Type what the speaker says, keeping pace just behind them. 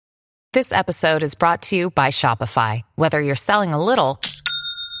This episode is brought to you by Shopify. Whether you're selling a little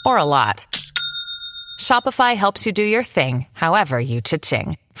or a lot, Shopify helps you do your thing, however you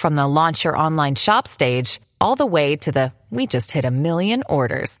cha-ching. From the launch your online shop stage, all the way to the we just hit 1 million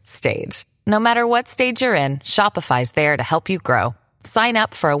orders stage. No matter what stage you're in, Shopify's there to help you grow. Sign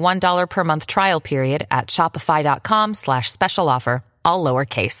up for a $1 per month trial period at shopify.com/special offer, all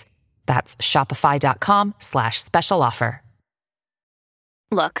lowercase. That's shopify.com/special offer.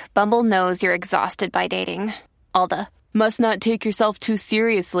 Look, Bumble knows you're exhausted by dating. All the must not take yourself too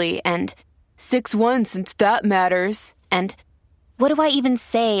seriously and 6'1" since that matters. And what do I even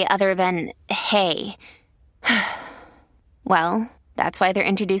say other than hey? Well, that's why they're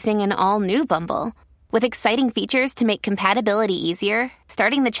introducing an all-new Bumble with exciting features to make compatibility easier,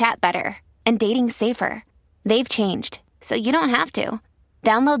 starting the chat better, and dating safer. They've changed, so you don't have to.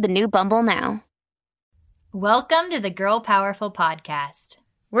 Download the new Bumble now. Welcome to the Girl Powerful Podcast.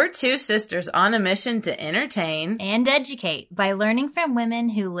 We're two sisters on a mission to entertain and educate by learning from women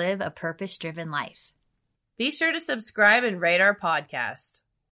who live a purpose-driven life. Be sure to subscribe and rate our podcast.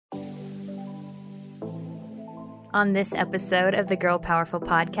 On this episode of the Girl Powerful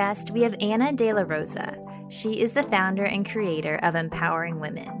Podcast, we have Anna De La Rosa. She is the founder and creator of Empowering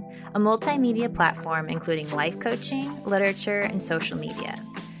Women, a multimedia platform including life coaching, literature, and social media.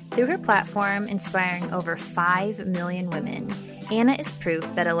 Through her platform, inspiring over 5 million women, Anna is proof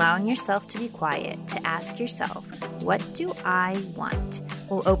that allowing yourself to be quiet, to ask yourself, what do I want,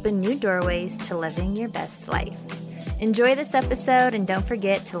 will open new doorways to living your best life. Enjoy this episode and don't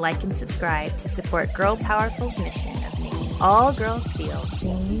forget to like and subscribe to support Girl Powerful's mission of making all girls feel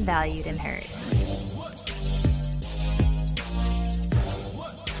seen, valued, and heard.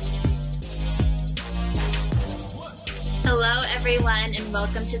 Hello, everyone, and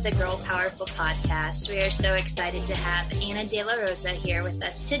welcome to the Girl Powerful Podcast. We are so excited to have Anna De La Rosa here with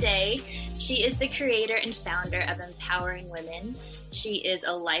us today. She is the creator and founder of Empowering Women. She is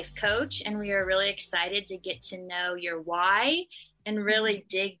a life coach, and we are really excited to get to know your why and really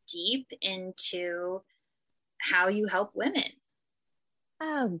dig deep into how you help women.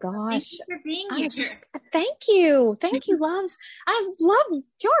 Oh gosh. Thank you for being here. Thank you. Thank you, loves. I love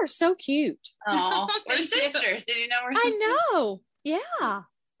you're so cute. Oh, we're sisters. Did you know we're sisters? I know. Yeah.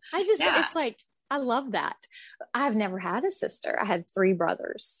 It's like, I love that. I've never had a sister. I had 3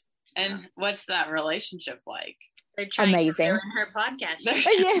 brothers. And what's that relationship like? They're trying amazing. to ruin her podcast.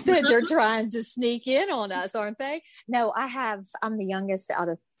 Yeah, they're trying to sneak in on us, aren't they? No, I'm the youngest out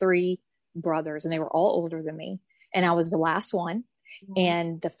of 3 brothers, and they were all older than me. And I was the last one.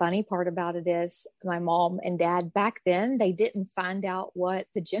 And the funny part about it is my mom and dad back then, they didn't find out what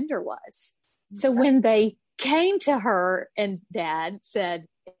the gender was. So when they came to her and dad said,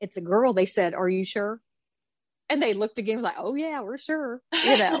 it's a girl, they said, are you sure? And they looked again like, oh yeah, we're sure.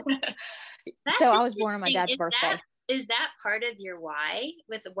 You know. So I was born on my dad's birthday. Is that part of your why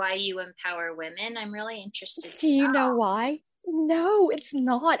with why you empower women? I'm really interested. Do you know why? No, it's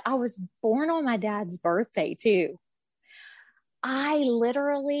not. I was born on my dad's birthday too. My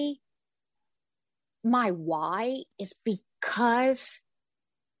why is because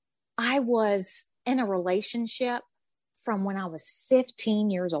I was in a relationship from when I was 15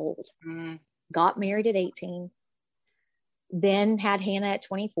 years old, got married at 18, then had Hannah at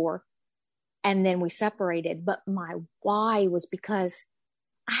 24, and then we separated. But my why was because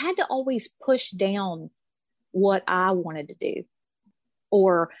I had to always push down what I wanted to do,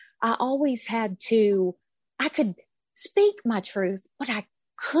 or I always had to, I could speak my truth, but I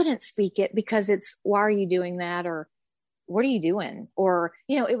couldn't speak it because it's, why are you doing that? Or what are you doing? Or,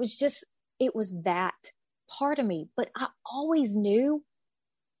 it was that part of me, but I always knew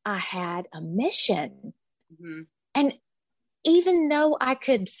I had a mission. Mm-hmm. And even though I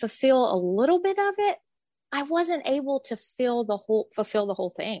could fulfill a little bit of it, I wasn't able to fulfill the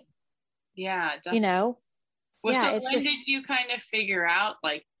whole thing. Yeah. Definitely. Well, so when did you kind of figure out,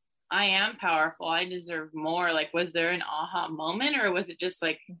 like, I am powerful, I deserve more? Like, was there an aha moment, or was it just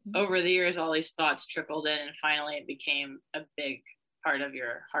like over the years, all these thoughts trickled in and finally it became a big part of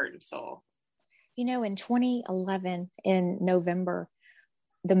your heart and soul? In 2011, in November,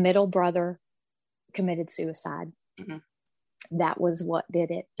 the middle brother committed suicide. Mm-hmm. That was what did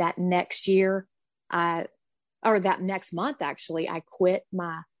it. That next year, that next month, actually, I quit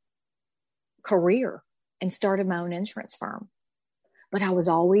my career and started my own insurance firm. But I was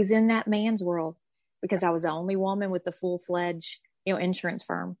always in that man's world because I was the only woman with the full-fledged, insurance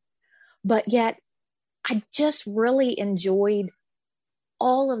firm. But yet I just really enjoyed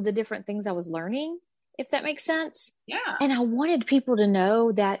all of the different things I was learning, if that makes sense. Yeah. And I wanted people to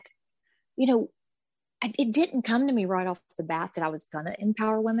know that, it didn't come to me right off the bat that I was going to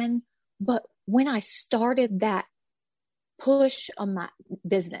empower women, But when I started that push on my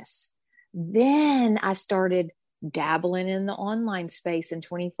business, then I started dabbling in the online space in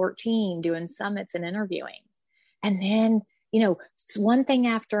 2014, doing summits and interviewing. And then, one thing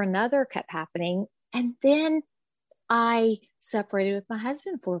after another kept happening. And then I separated with my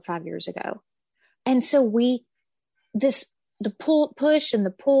husband 4 or 5 years ago. And so the push and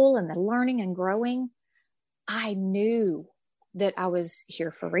the pull and the learning and growing, I knew that I was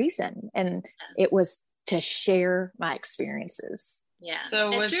here for a reason. And it was to share my experiences. Yeah.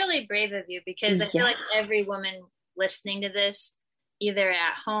 So it's really brave of you, because I feel like every woman listening to this, either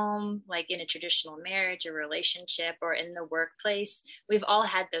at home, like in a traditional marriage or relationship, or in the workplace, we've all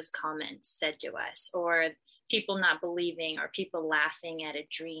had those comments said to us, or people not believing, or people laughing at a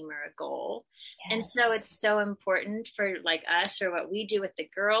dream or a goal. Yes. And so it's so important for like us, or what we do with the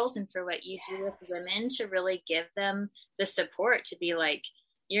girls, and for what you do with women, to really give them the support to be like,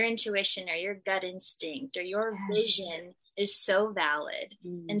 your intuition or your gut instinct or your vision is so valid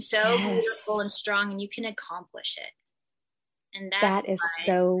and so beautiful and strong, and you can accomplish it. And that is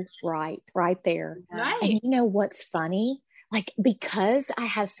so right there. Right. And you know what's funny? Like, because I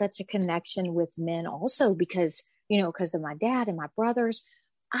have such a connection with men also, because of my dad and my brothers,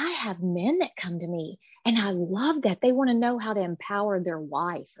 I have men that come to me, and I love that. They want to know how to empower their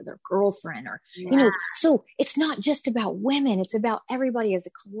wife or their girlfriend, or, so it's not just about women. It's about everybody as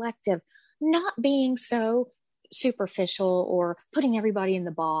a collective, not being so superficial or putting everybody in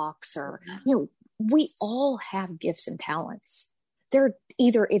the box, or, we all have gifts and talents.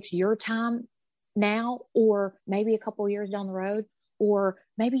 Either it's your time now, or maybe a couple of years down the road, or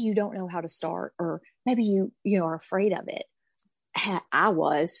maybe you don't know how to start, or maybe you are afraid of it.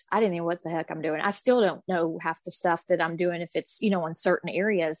 I didn't know what the heck I'm doing. I still don't know half the stuff that I'm doing if it's, in certain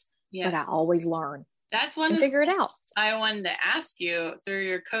areas, but I always learn. That's one and figure it out. I wanted to ask you through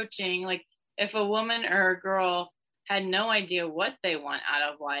your coaching, like if a woman or a girl had no idea what they want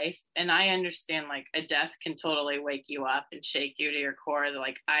out of life, and I understand like a death can totally wake you up and shake you to your core. They're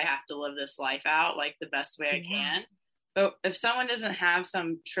like, I have to live this life out like the best way I can. But if someone doesn't have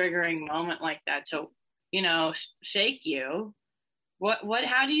some triggering moment like that to, shake you,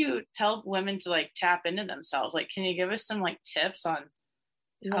 how do you tell women to like tap into themselves? Like, can you give us some like tips on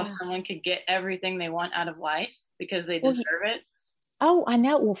how someone could get everything they want out of life because they deserve it? Oh, I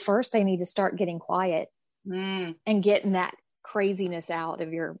know. Well, first they need to start getting quiet and getting that craziness out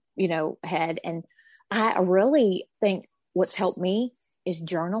of your, head. And I really think what's helped me is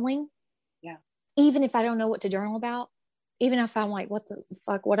journaling. Yeah. Even if I don't know what to journal about, even if I'm like, what the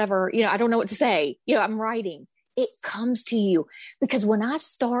fuck, whatever, I don't know what to say, I'm writing. It comes to you. Because when I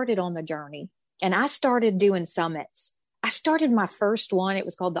started on the journey and I started doing summits, I started my first one. It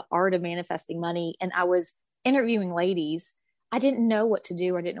was called The Art of Manifesting Money. And I was interviewing ladies. I didn't know what to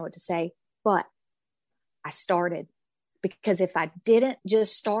do. I didn't know what to say, but I started, because if I didn't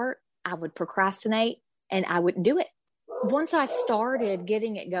just start, I would procrastinate and I wouldn't do it. Once I started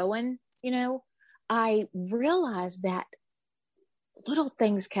getting it going, I realized that little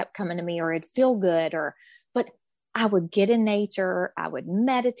things kept coming to me, or it'd feel good, but I would get in nature, I would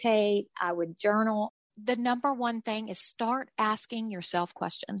meditate, I would journal. The number one thing is start asking yourself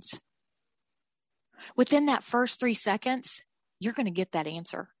questions. Within that first 3 seconds, you're going to get that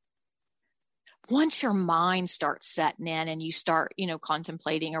answer. Once your mind starts setting in and you start,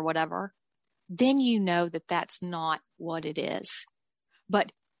 contemplating or whatever, then you know that that's not what it is.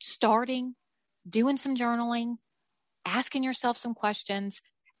 But starting, doing some journaling, asking yourself some questions,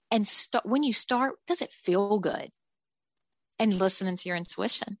 and when you start, does it feel good? And listening to your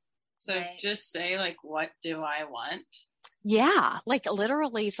intuition. So just say like, what do I want? Yeah. Like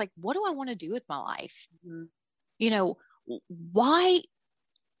literally it's like, what do I want to do with my life? Mm-hmm.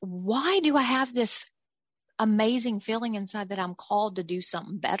 Why do I have this amazing feeling inside that I'm called to do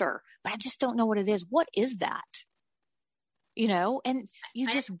something better, but I just don't know what it is? What is that? And you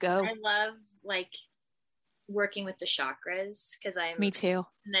just go. I love like working with the chakras, because I'm Me too.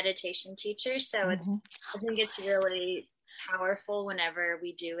 a meditation teacher. So I think it's really powerful whenever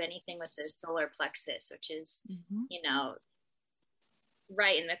we do anything with the solar plexus, which is,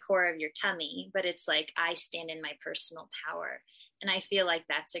 right in the core of your tummy, but it's like, I stand in my personal power. And I feel like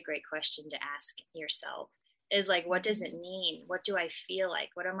that's a great question to ask yourself, is like, what does it mean? What do I feel like?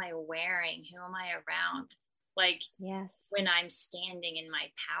 What am I wearing? Who am I around? Like, when I'm standing in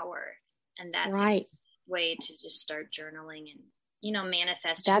my power. And that's a way to just start journaling and,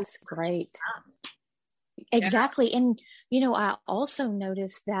 manifest. That's great. Exactly. And, I also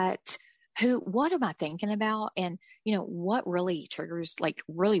noticed that what am I thinking about? And, what really triggers, like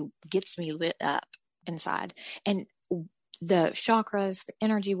really gets me lit up inside. And the chakras, the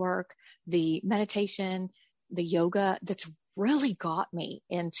energy work, the meditation, the yoga, that's really got me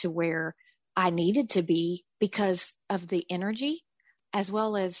into where I needed to be because of the energy, as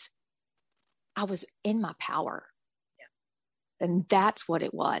well as I was in my power. Yeah. And that's what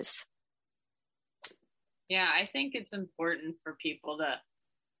it was. Yeah, I think it's important for people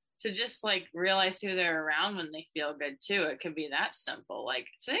to just like realize who they're around when they feel good too. It could be that simple. Like,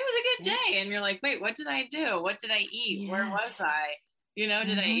 today was a good day. And you're like, wait, what did I do? What did I eat? Yes. Where was I? You know,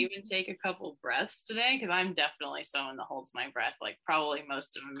 did I even take a couple breaths today? Because I'm definitely someone that holds my breath, like probably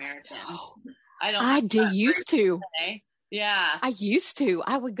most of Americans. I used to. Today. Yeah. I used to.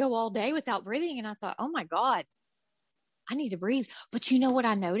 I would go all day without breathing. And I thought, oh my God, I need to breathe. But you know what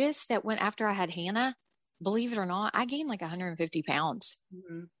I noticed? That after I had Hannah, believe it or not, I gained like 150 pounds.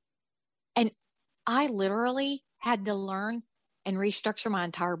 Mm-hmm. And I literally had to learn and restructure my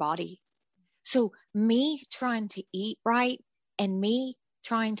entire body. So me trying to eat right and me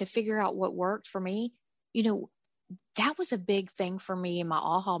trying to figure out what worked for me, you know, that was a big thing for me in my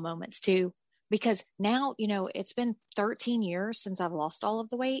aha moments too. Because now, you know, it's been 13 years since I've lost all of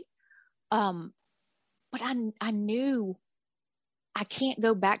the weight. But I knew I can't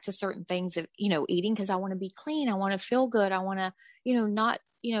go back to certain things of, you know, eating, because I want to be clean. I want to feel good. I want to, you know, not,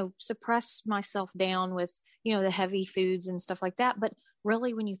 you know, suppress myself down with, you know, the heavy foods and stuff like that. But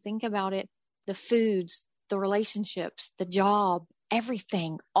really, when you think about it, the foods, the relationships, the job,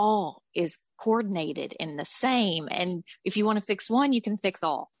 everything all is coordinated in the same. And if you want to fix one, you can fix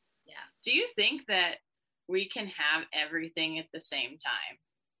all. Yeah. Do you think that we can have everything at the same time?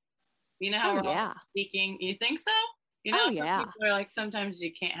 You know how we're all speaking? You think so? You know, people are like, sometimes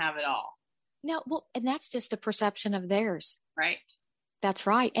you can't have it all. No, well, and that's just a perception of theirs. Right. That's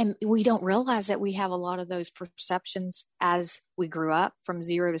right. And we don't realize that we have a lot of those perceptions as we grew up from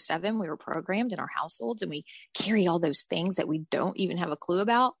 0 to 7. We were programmed in our households, and we carry all those things that we don't even have a clue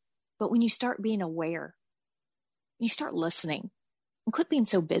about. But when you start being aware, you start listening and quit being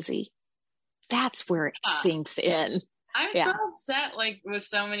so busy, that's where it sinks in. I'm so upset, like, with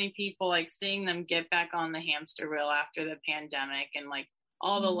so many people, like, seeing them get back on the hamster wheel after the pandemic, and like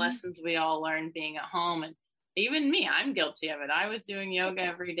all the lessons we all learned being at home. And even me, I'm guilty of it. I was doing yoga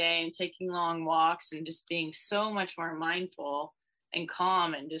every day and taking long walks and just being so much more mindful and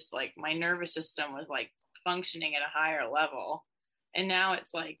calm, and just like my nervous system was like functioning at a higher level. And now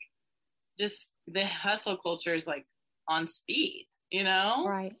it's like just the hustle culture is like on speed, you know?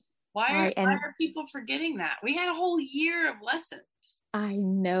 Right. Why are people forgetting that? We had a whole year of lessons. I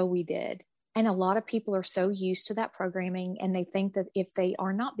know we did. And a lot of people are so used to that programming, and they think that if they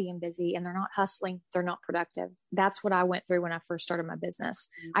are not being busy and they're not hustling, they're not productive. That's what I went through when I first started my business.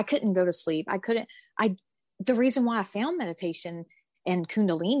 Mm-hmm. I couldn't go to sleep. The reason why I found meditation and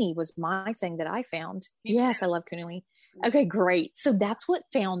Kundalini was my thing that I found. Yes, I love Kundalini. Okay, great. So that's what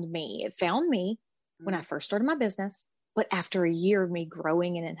found me. It found me when I first started my business. But after a year of me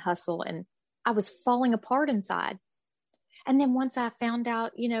growing and in hustle, and I was falling apart inside. And then once I found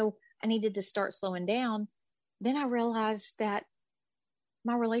out, you know, I needed to start slowing down, then I realized that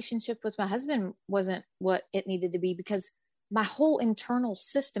my relationship with my husband wasn't what it needed to be, because my whole internal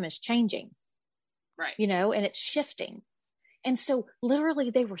system is changing. Right. You know, and it's shifting. And so literally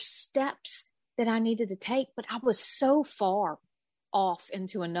they were steps that I needed to take, but I was so far off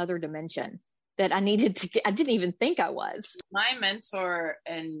into another dimension that I didn't even think I was. My mentor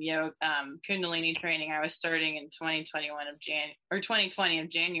in Kundalini training, I was starting in 2020 of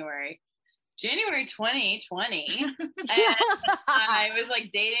January 2020. And I was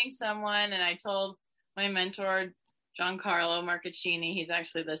like dating someone, and I told my mentor, Giancarlo Marcaccini, he's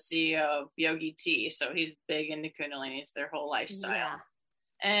actually the CEO of Yogi Tea. So he's big into Kundalini. It's their whole lifestyle. Yeah.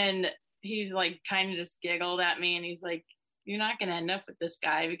 And he's like kind of just giggled at me, and he's like, you're not going to end up with this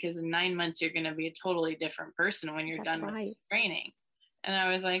guy, because in 9 months, you're going to be a totally different person when you're done with this training. And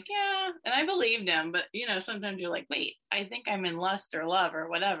I was like, yeah. And I believed him. But, you know, sometimes you're like, wait, I think I'm in lust or love or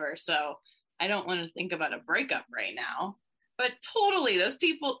whatever. So I don't want to think about a breakup right now. But totally, those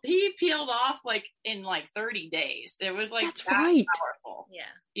people, he peeled off like in like 30 days. It was like that's right. Powerful. Yeah.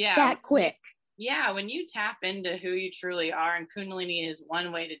 Yeah. That quick. Yeah. When you tap into who you truly are, and Kundalini is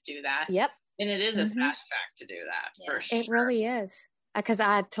one way to do that. Yep. And it is a fast track to do that, for sure. It really is. Because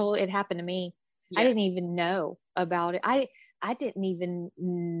it happened to me. Yeah. I didn't even know about it. I didn't even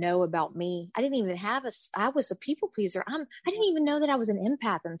know about me. I didn't even I was a people pleaser. I didn't even know that I was an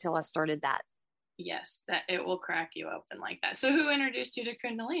empath until I started that. Yes, that it will crack you open like that. So who introduced you to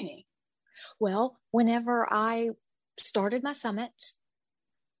Kundalini? Well, whenever I started my summits,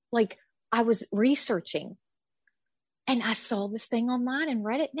 like I was researching, and I saw this thing online and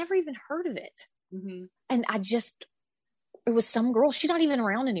read it, never even heard of it. Mm-hmm. And I just it was some girl, she's not even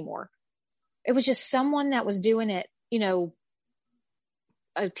around anymore. It was just someone that was doing it,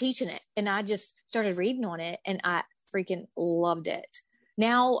 teaching it. And I just started reading on it and I freaking loved it.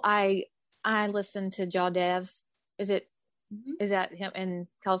 Now I listen to Jah Dev. Is that him in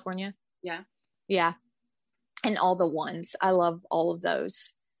California? Yeah. Yeah. And all the ones. I love all of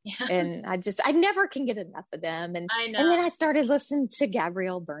those. Yeah. And I never can get enough of them. And I know. And then I started listening to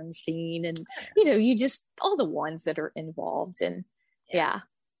Gabrielle Bernstein and, you just, all the ones that are involved. And yeah.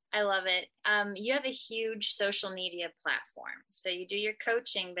 I love it. You have a huge social media platform. So you do your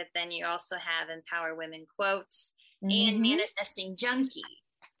coaching, but then you also have Empower Women quotes and Manifesting Junkie.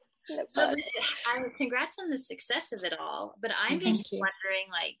 Congrats on the success of it all. But I'm just wondering,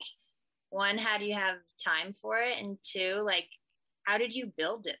 like, one, how do you have time for it? And two, like, how did you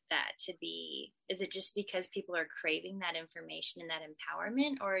build that to be? Is it just because people are craving that information and that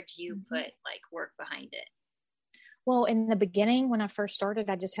empowerment, or do you put like work behind it? Well, in the beginning, when I first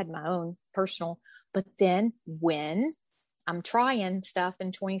started, I just had my own personal, but then when I'm trying stuff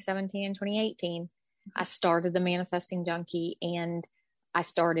in 2017 and 2018, I started the Manifesting Junkie and I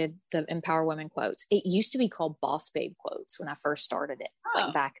started the Empower Women quotes. It used to be called Boss Babe quotes when I first started it,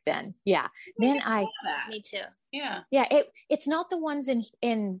 like back then. Yeah. Me too. Yeah. Yeah. It's not the ones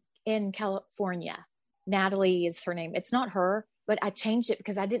in California. Natalie is her name. It's not her, but I changed it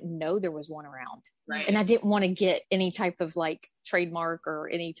because I didn't know there was one around. Right. And I didn't want to get any type of like trademark or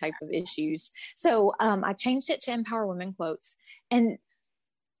any type of issues. So I changed it to Empower Women quotes. And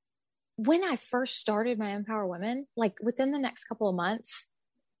when I first started my Empower Women, like within the next couple of months,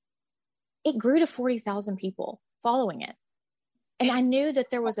 it grew to 40,000 people following it. And I knew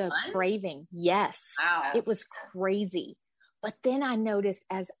that there was a craving. Yes. Wow. It was crazy. But then I noticed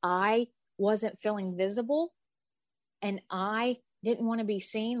as I wasn't feeling visible and I didn't want to be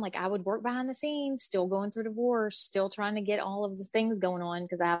seen, like I would work behind the scenes, still going through divorce, still trying to get all of the things going on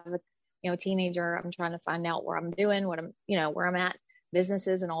because I have a teenager. I'm trying to find out where I'm doing, what I'm, where I'm at,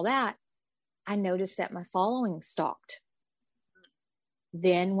 businesses and all that. I noticed that my following stopped.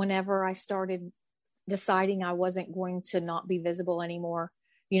 Then whenever I started deciding I wasn't going to not be visible anymore,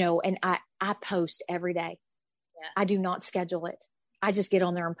 and I post every day. Yeah. I do not schedule it. I just get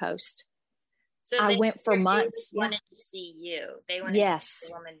on there and post. So I went for months. Wanted to see you. They wanted to see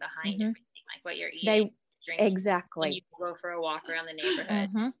the woman behind everything, like what you're eating, drinking. Exactly. And you go for a walk around the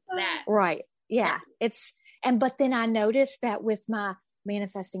neighborhood. That. Right. Yeah. But then I noticed that with my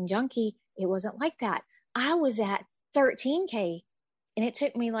Manifesting Junkie, it wasn't like that. I was at 13K and it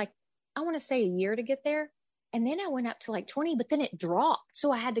took me like, I want to say a year to get there. And then I went up to like 20, but then it dropped.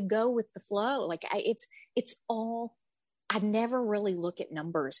 So I had to go with the flow. Like it's all, I never really look at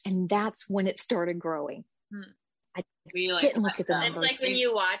numbers. And that's when it started growing. I didn't look at the numbers. It's like when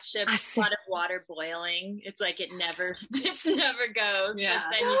you watch a pot of water boiling, it's like it never goes. Yeah.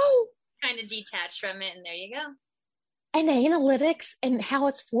 But then you kind of detach from it and there you go. And the analytics and how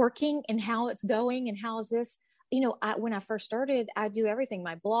it's working and how it's going and how is this, when I first started, I do everything,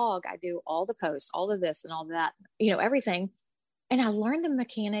 my blog, I do all the posts, all of this and all of that, everything. And I learned the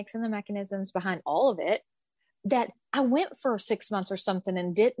mechanics and the mechanisms behind all of it that I went for 6 months or something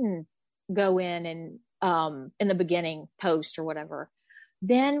and didn't go in and, in the beginning post or whatever.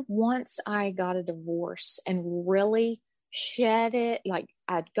 Then once I got a divorce and really shed it, like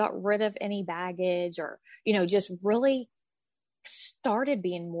I got rid of any baggage or, just really started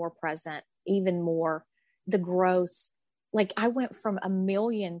being more present, even more the growth. Like I went from 1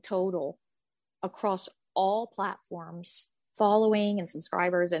 million total across all platforms, following and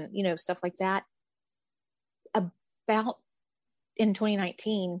subscribers and, stuff like that about in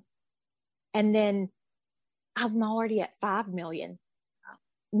 2019. And then I'm already at 5 million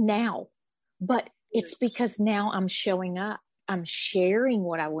now, but it's because now I'm showing up. I'm sharing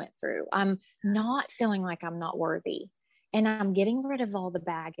what I went through. I'm not feeling like I'm not worthy and I'm getting rid of all the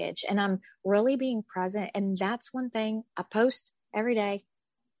baggage and I'm really being present. And that's one thing I post every day.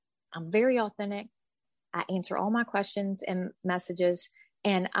 I'm very authentic. I answer all my questions and messages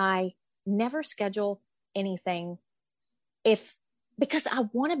and I never schedule anything because I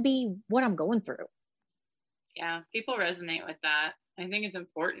want to be what I'm going through. Yeah. People resonate with that. I think it's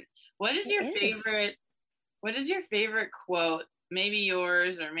important. What is your favorite quote? Maybe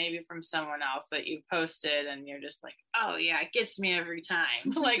yours or maybe from someone else that you posted and you're just like, oh yeah, it gets me every time.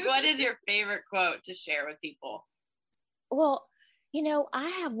 Like, what is your favorite quote to share with people? Well, I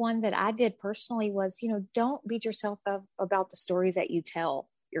have one that I did personally was, don't beat yourself up about the story that you tell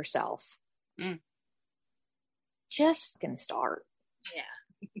yourself. Just fucking start.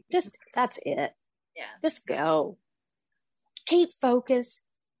 Yeah. That's it. Yeah. Just go. Keep focus.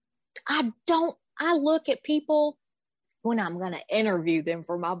 I look at people when I'm going to interview them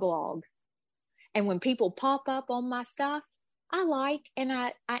for my blog. And when people pop up on my stuff, I like, and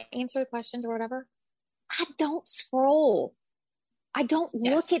I answer the questions or whatever. I don't scroll. I don't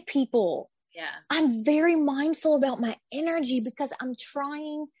look at people. Yeah. I'm very mindful about my energy because I'm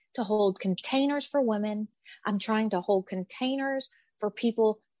trying to hold containers for women. I'm trying to hold containers for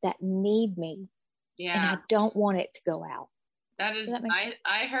people that need me. Yeah. And I don't want it to go out. That is,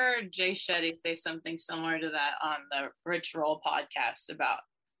 I heard Jay Shetty say something similar to that on the Rich Roll podcast about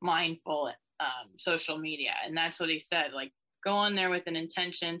mindful social media. And that's what he said, like, go on there with an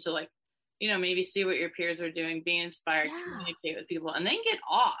intention to, like, you know, maybe see what your peers are doing, be inspired, communicate with people, and then get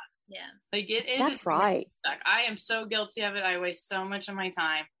off. Yeah. Like, it is. That's right. I am so guilty of it. I waste so much of my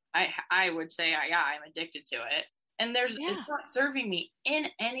time. I would say, I'm addicted to it. And it's not serving me in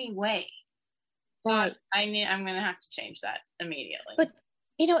any way. So right. I'm going to have to change that immediately. But,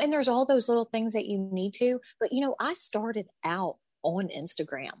 you know, and there's all those little things that you need to, but, you know, I started out on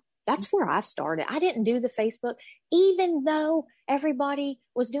Instagram. That's where I started. I didn't do the Facebook, even though everybody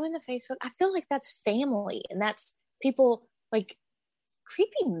was doing the Facebook. I feel like that's family, and that's people, like,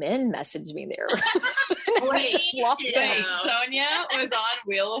 creepy men message me there. Wait, Sonia was on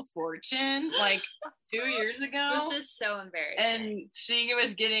Wheel of Fortune like 2 years ago. This is so embarrassing. And she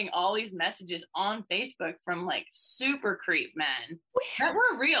was getting all these messages on Facebook from, like, super creep men that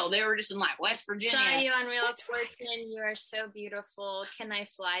were real. They were just in, like, West Virginia. Saw you on Wheel of Fortune. You are so beautiful. Can I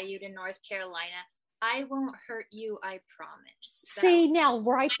fly you to North Carolina? I won't hurt you, I promise. See, now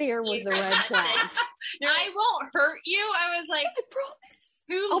right there was the red flag. I won't hurt you. I was like, I promise.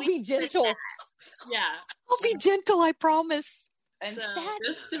 I'll be gentle. Yeah. I'll be gentle, I promise. And so,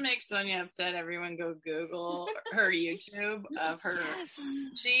 just to make Sonia upset, everyone go Google her YouTube of her. Yes.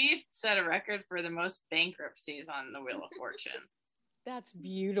 She set a record for the most bankruptcies on the Wheel of Fortune. That's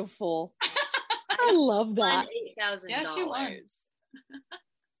beautiful. I love that. $8,000. Yeah, she won.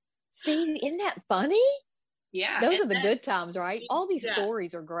 See, isn't that funny? Yeah. Those are the good times, right? All these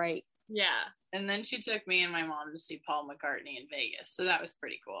stories are great. Yeah. And then she took me and my mom to see Paul McCartney in Vegas. So that was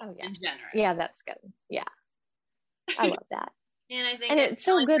pretty cool. Oh, yeah. And generous. Yeah, that's good. Yeah. I love that. And I think it's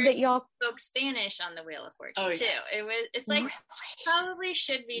so good that y'all spoke Spanish on the Wheel of Fortune too. It's like probably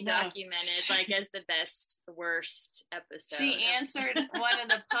should be documented like as the best worst episode. She answered one of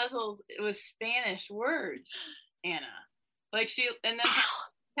the puzzles. It was Spanish words, Anna. Like and then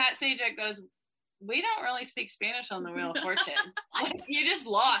Pat Sajak goes, "We don't really speak Spanish on the Wheel of Fortune. Like, you just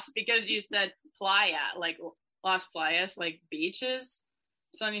lost because you said playa, like Las Playas, like beaches."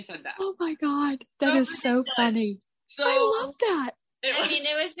 Sonia said that. Oh my God, that is so funny. So, I love that.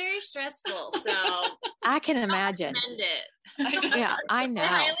 It was very stressful. So I can imagine. Yeah, I know.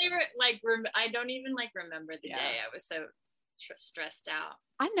 I don't even remember the day. I was so stressed out.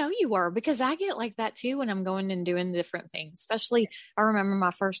 I know you were, because I get like that too when I'm going and doing different things. Especially, I remember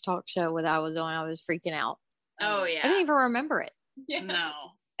my first talk show that I was on. I was freaking out. Oh yeah, I didn't even remember it. Yeah. No,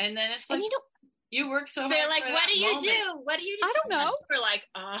 and then it's like, you work so hard. They're like, what do you do? What do you do? I don't know. We're like,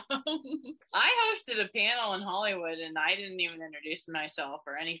 I hosted a panel in Hollywood and I didn't even introduce myself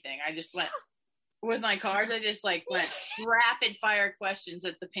or anything. I just went with my cards. I just went rapid fire questions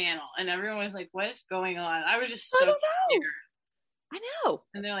at the panel, and everyone was like, what is going on? I was just so scared. I know.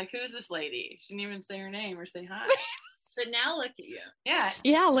 And they're like, who's this lady? She didn't even say her name or say hi. But now look at you. Yeah.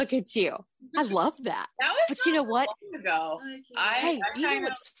 Yeah, look at you. I love that. But you know what? Long ago. You know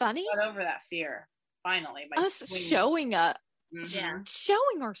what's funny? Got over that fear finally. Us showing up,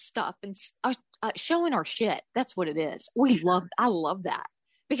 showing our stuff and showing our shit. That's what it is. I love that,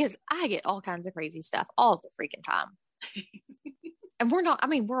 because I get all kinds of crazy stuff all the freaking time. And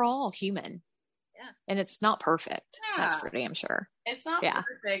we're all human. Yeah. And it's not perfect. Yeah. That's for damn sure. It's not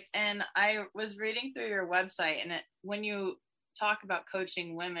perfect. And I was reading through your website, and when you talk about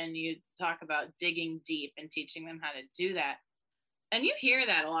coaching women, you talk about digging deep and teaching them how to do that. And you hear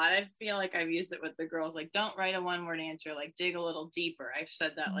that a lot. I feel like I've used it with the girls. Like, don't write a one-word answer. Like, dig a little deeper. I've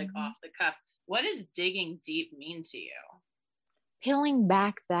said that off the cuff. What does digging deep mean to you? Peeling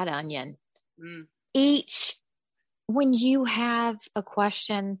back that onion. When you have a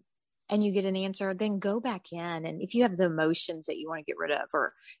question and you get an answer, then go back in. And if you have the emotions that you want to get rid of,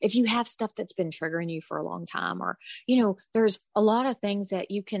 or if you have stuff that's been triggering you for a long time, or, there's a lot of things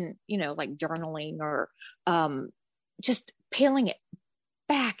that you can, like journaling, or just peeling it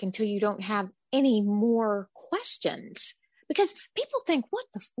back until you don't have any more questions. Because people think, what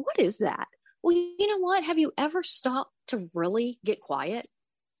is that? Well, you know what? Have you ever stopped to really get quiet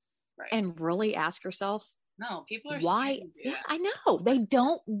and really ask yourself, no, people are why? Yeah, I know. They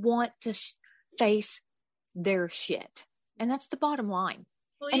don't want to face their shit. And that's the bottom line.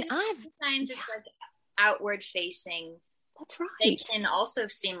 Well, and sometimes it's like outward facing That's right. They can also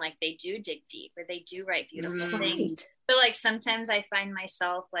seem like they do dig deep, or they do write beautiful things. But like sometimes I find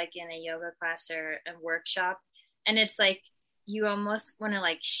myself like in a yoga class or a workshop, and it's like you almost want to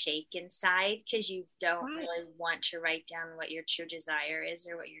like shake inside because you don't really want to write down what your true desire is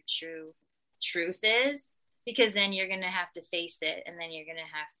or what your true truth is, because then you're going to have to face it, and then you're going to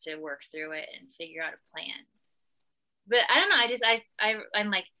have to work through it and figure out a plan. But I don't know. I'm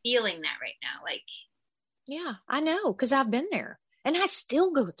like feeling that right now. Like, yeah, I know, because I've been there and I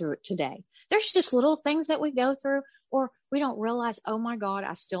still go through it today. There's just little things that we go through, or we don't realize, oh my God,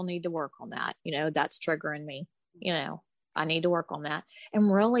 I still need to work on that. You know, that's triggering me. You know, I need to work on that.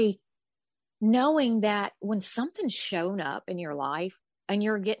 And really knowing that when something's shown up in your life and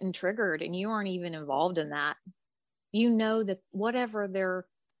you're getting triggered and you aren't even involved in that, you know that whatever they're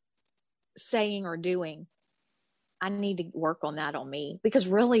saying or doing, I need to work on that on me. Because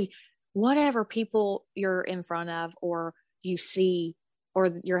really, whatever people you're in front of or you see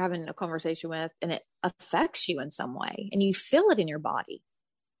or you're having a conversation with, and it affects you in some way and you feel it in your body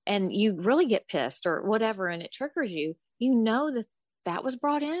and you really get pissed or whatever, and it triggers you, you know that that was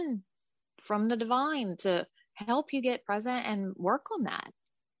brought in from the divine to help you get present and work on that.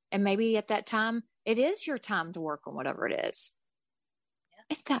 And maybe at that time, it is your time to work on whatever it is.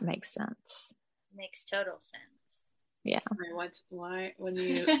 Yeah. If that makes sense. Makes total sense. Yeah. Why when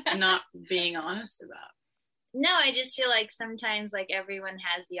you not being honest about? No, I just feel like sometimes like everyone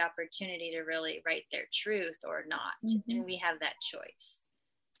has the opportunity to really write their truth or not. And we have that choice.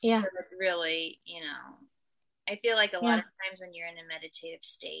 Yeah. So it's really, you know, I feel like a lot of times when you're in a meditative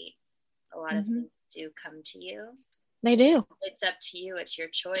state, a lot of things do come to you. They do. It's up to you. It's your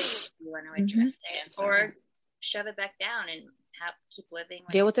choice if you want to address it or shove it back down and keep living.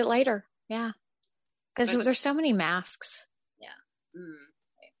 Deal with it later. Yeah. Because there's so many masks. Yeah.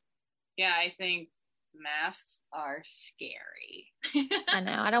 Yeah, I think masks are scary. I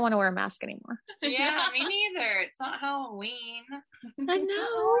know. I don't want to wear a mask anymore. Yeah, me neither. It's not Halloween. I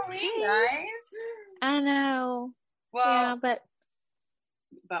know. Halloween, guys. I know. Well, yeah, but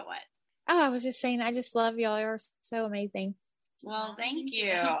what? Oh, I was just saying, I just love y'all. You're so amazing. Well, thank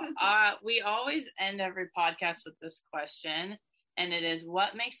you. We always end every podcast with this question, and it is,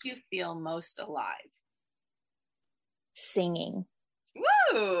 what makes you feel most alive? Singing.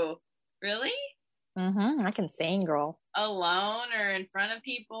 Woo! Really? I can sing, girl. Alone or in front of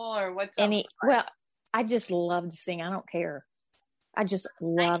people or what's well, I just love to sing. I don't care. I just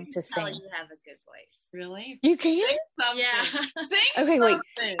love to sing. You have a good voice. Really? You can? Yeah. Sing okay, something.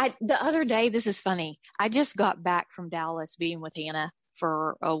 Wait. The other day, this is funny. I just got back from Dallas being with Hannah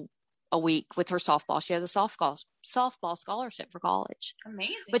for a week with her softball. She has a softball scholarship for college.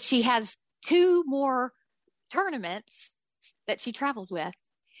 Amazing. But she has 2 more tournaments that she travels with.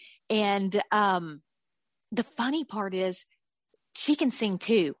 And the funny part is she can sing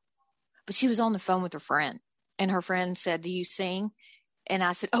too, but she was on the phone with her friend, and her friend said, "Do you sing?" And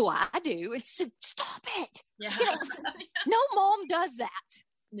I said, "Oh, I do." And she said, "Stop it. Yeah. Get off. No mom does that.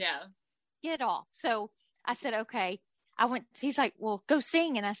 Yeah. Get off." So I said, "Okay." He's like, "Well, go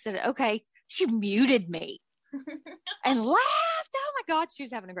sing." And I said, "Okay." She muted me and laughed. Oh my God. She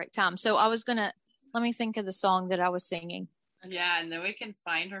was having a great time. So I was let me think of the song that I was singing. Yeah, and then we can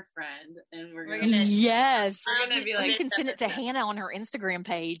find her friend, and we're gonna yes, we're gonna be like, you can send it to Hannah on her Instagram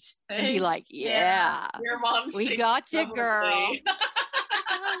page and be like, "Yeah, your mom, we got you, girl." Oh, isn't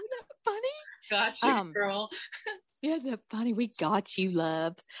that funny? Got you, girl. Yeah, isn't that funny? We got you,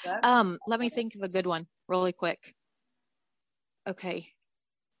 love. Let me think of a good one really quick. Okay,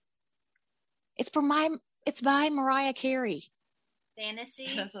 it's by Mariah Carey. Fantasy.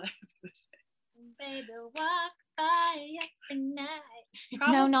 That's what I was gonna say. Baby, walk by every night.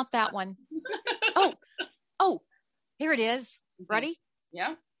 No, not that one. Oh, here it is. Ready?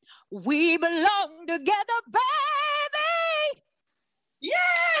 Yeah. We belong together, baby. Yeah.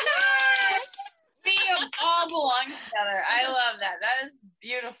 We all belong together. I love that. That is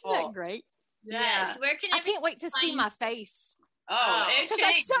beautiful. Isn't that great? Yes. Where can I can't wait to see my face. Oh, because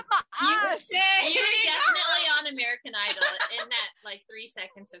I shut my eyes. You were definitely on American Idol in that like 3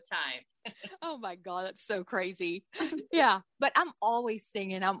 seconds of time. Oh my God, that's so crazy. Yeah, but I'm always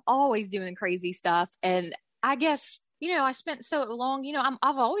singing. I'm always doing crazy stuff, and I guess I spent so long.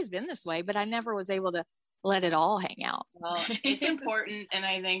 I've always been this way, but I never was able to let it all hang out. Well, it's important, and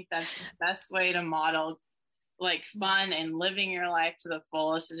I think that's the best way to model like fun and living your life to the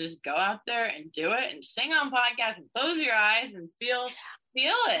fullest, to just go out there and do it and sing on podcasts and close your eyes and feel it.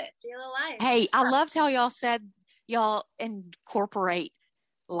 Feel alive. Hey, I loved how y'all said y'all incorporate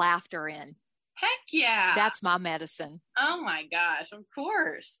laughter in. Heck yeah. That's my medicine. Oh my gosh. Of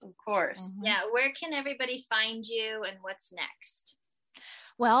course. Mm-hmm. Yeah. Where can everybody find you and what's next?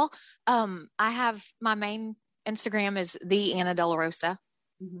 Well, I have my main Instagram is the Anna De La Rosa,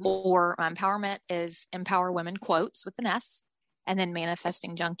 or my empowerment is Empower Women Quotes with an S. And then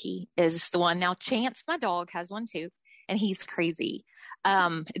Manifesting Junkie is the one. Now, Chance, my dog, has one too, and he's crazy.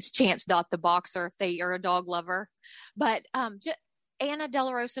 It's Chance.theboxer if they are a dog lover. But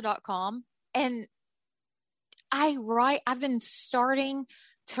AnnaDelaRosa.com. And I've been starting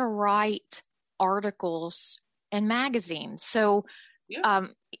to write articles in magazines. So, I've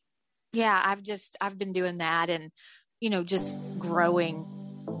been doing that and, just growing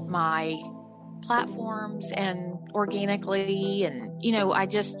my platforms and organically. And, I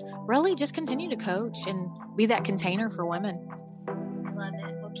just really just continue to coach and be that container for women. Love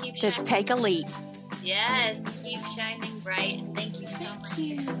it. We'll keep to shining. Take a leap. Yes. Keep shining bright. And thank you so much for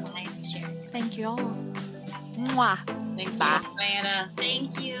your time and sharing. Thank you all. Mwah. Bye. Anna.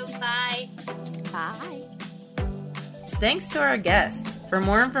 Thank you. Bye. Bye. Thanks to our guest. For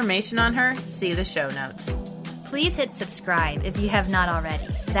more information on her, see the show notes. Please hit subscribe if you have not already.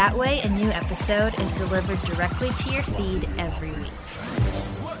 That way, a new episode is delivered directly to your feed every week.